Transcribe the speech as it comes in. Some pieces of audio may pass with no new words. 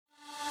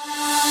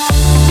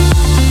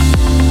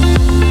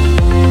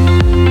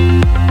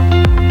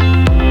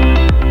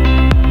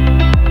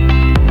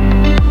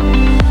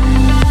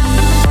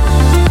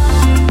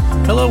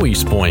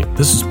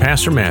This is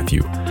Pastor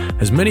Matthew.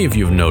 As many of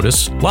you have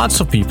noticed, lots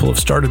of people have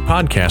started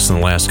podcasts in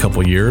the last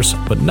couple years,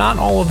 but not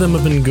all of them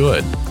have been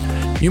good.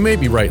 You may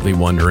be rightly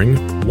wondering,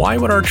 why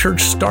would our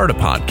church start a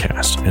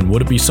podcast, and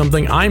would it be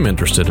something I'm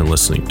interested in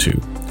listening to?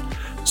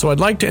 So I'd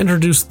like to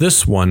introduce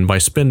this one by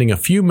spending a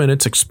few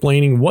minutes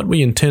explaining what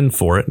we intend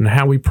for it and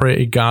how we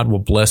pray God will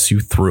bless you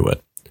through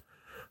it.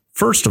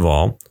 First of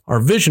all,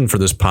 our vision for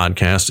this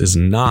podcast is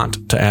not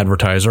to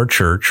advertise our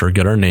church or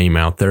get our name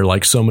out there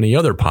like so many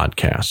other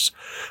podcasts,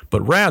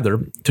 but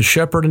rather to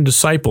shepherd and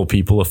disciple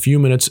people a few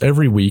minutes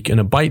every week in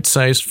a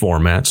bite-sized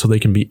format so they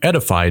can be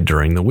edified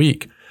during the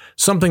week,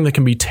 something that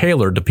can be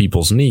tailored to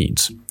people's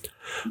needs.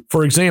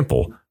 For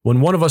example, when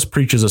one of us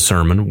preaches a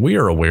sermon, we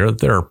are aware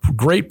that there are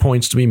great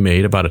points to be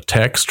made about a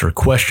text or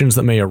questions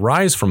that may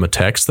arise from a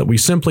text that we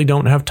simply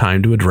don't have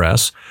time to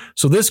address,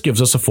 so this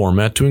gives us a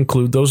format to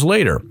include those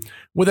later,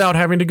 without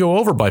having to go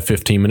over by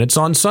 15 minutes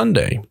on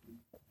Sunday.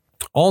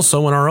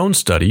 Also, in our own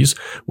studies,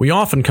 we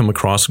often come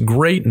across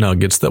great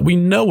nuggets that we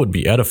know would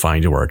be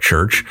edifying to our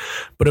church,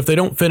 but if they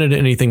don't fit into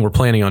anything we're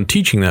planning on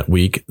teaching that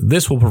week,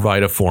 this will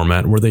provide a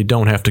format where they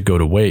don't have to go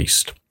to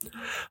waste.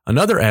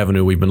 Another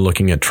avenue we've been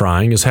looking at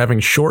trying is having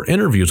short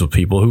interviews with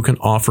people who can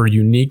offer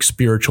unique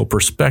spiritual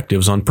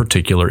perspectives on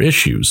particular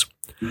issues.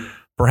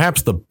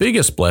 Perhaps the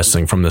biggest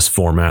blessing from this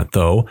format,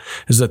 though,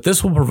 is that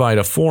this will provide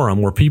a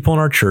forum where people in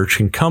our church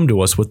can come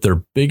to us with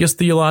their biggest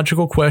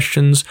theological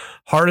questions,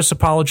 hardest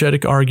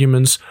apologetic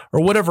arguments,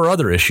 or whatever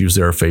other issues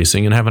they're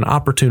facing, and have an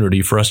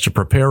opportunity for us to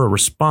prepare a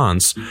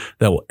response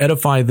that will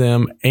edify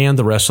them and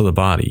the rest of the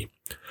body.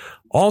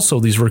 Also,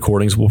 these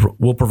recordings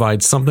will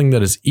provide something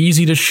that is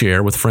easy to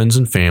share with friends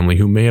and family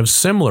who may have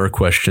similar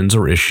questions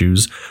or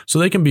issues, so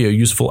they can be a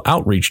useful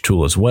outreach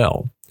tool as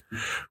well.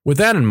 With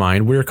that in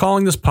mind, we are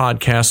calling this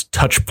podcast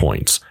Touch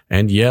Points,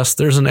 and yes,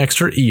 there's an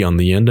extra E on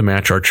the end to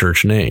match our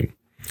church name.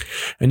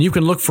 And you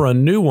can look for a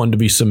new one to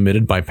be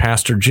submitted by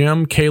Pastor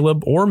Jim,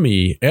 Caleb, or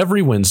me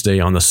every Wednesday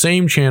on the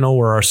same channel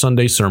where our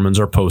Sunday sermons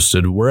are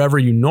posted wherever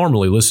you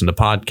normally listen to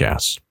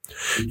podcasts.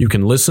 You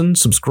can listen,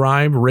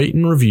 subscribe, rate,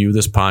 and review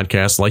this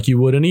podcast like you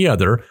would any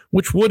other,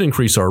 which would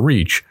increase our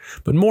reach.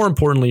 But more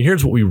importantly,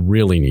 here's what we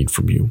really need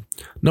from you.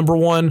 Number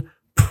one,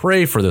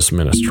 pray for this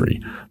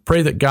ministry.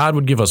 Pray that God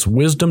would give us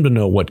wisdom to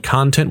know what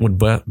content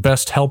would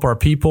best help our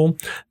people,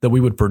 that we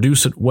would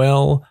produce it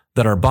well,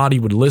 that our body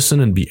would listen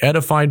and be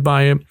edified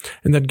by it,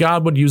 and that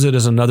God would use it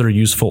as another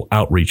useful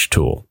outreach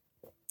tool.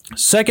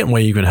 Second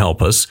way you can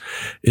help us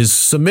is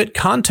submit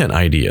content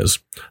ideas.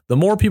 The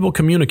more people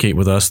communicate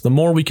with us, the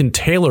more we can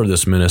tailor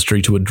this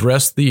ministry to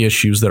address the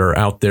issues that are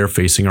out there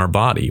facing our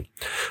body.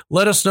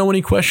 Let us know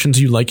any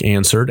questions you'd like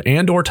answered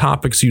and or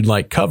topics you'd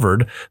like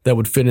covered that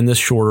would fit in this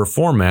shorter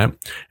format,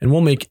 and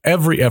we'll make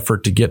every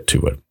effort to get to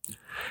it.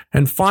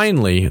 And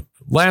finally,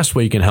 last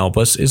way you can help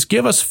us is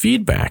give us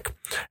feedback.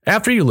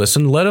 After you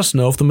listen, let us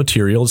know if the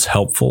material is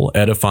helpful,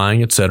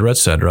 edifying, etc.,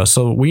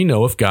 so we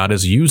know if God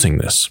is using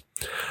this.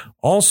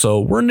 Also,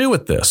 we're new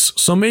at this,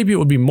 so maybe it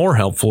would be more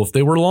helpful if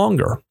they were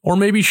longer, or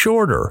maybe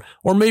shorter,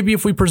 or maybe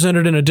if we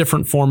presented in a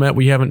different format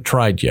we haven't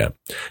tried yet.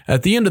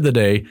 At the end of the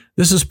day,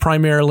 this is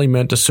primarily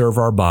meant to serve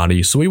our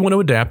body, so we want to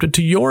adapt it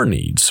to your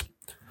needs.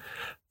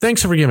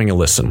 Thanks for giving a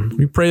listen.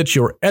 We pray that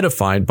you're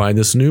edified by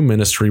this new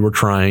ministry we're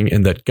trying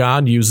and that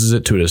God uses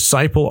it to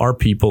disciple our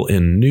people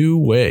in new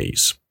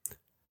ways.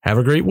 Have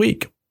a great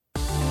week.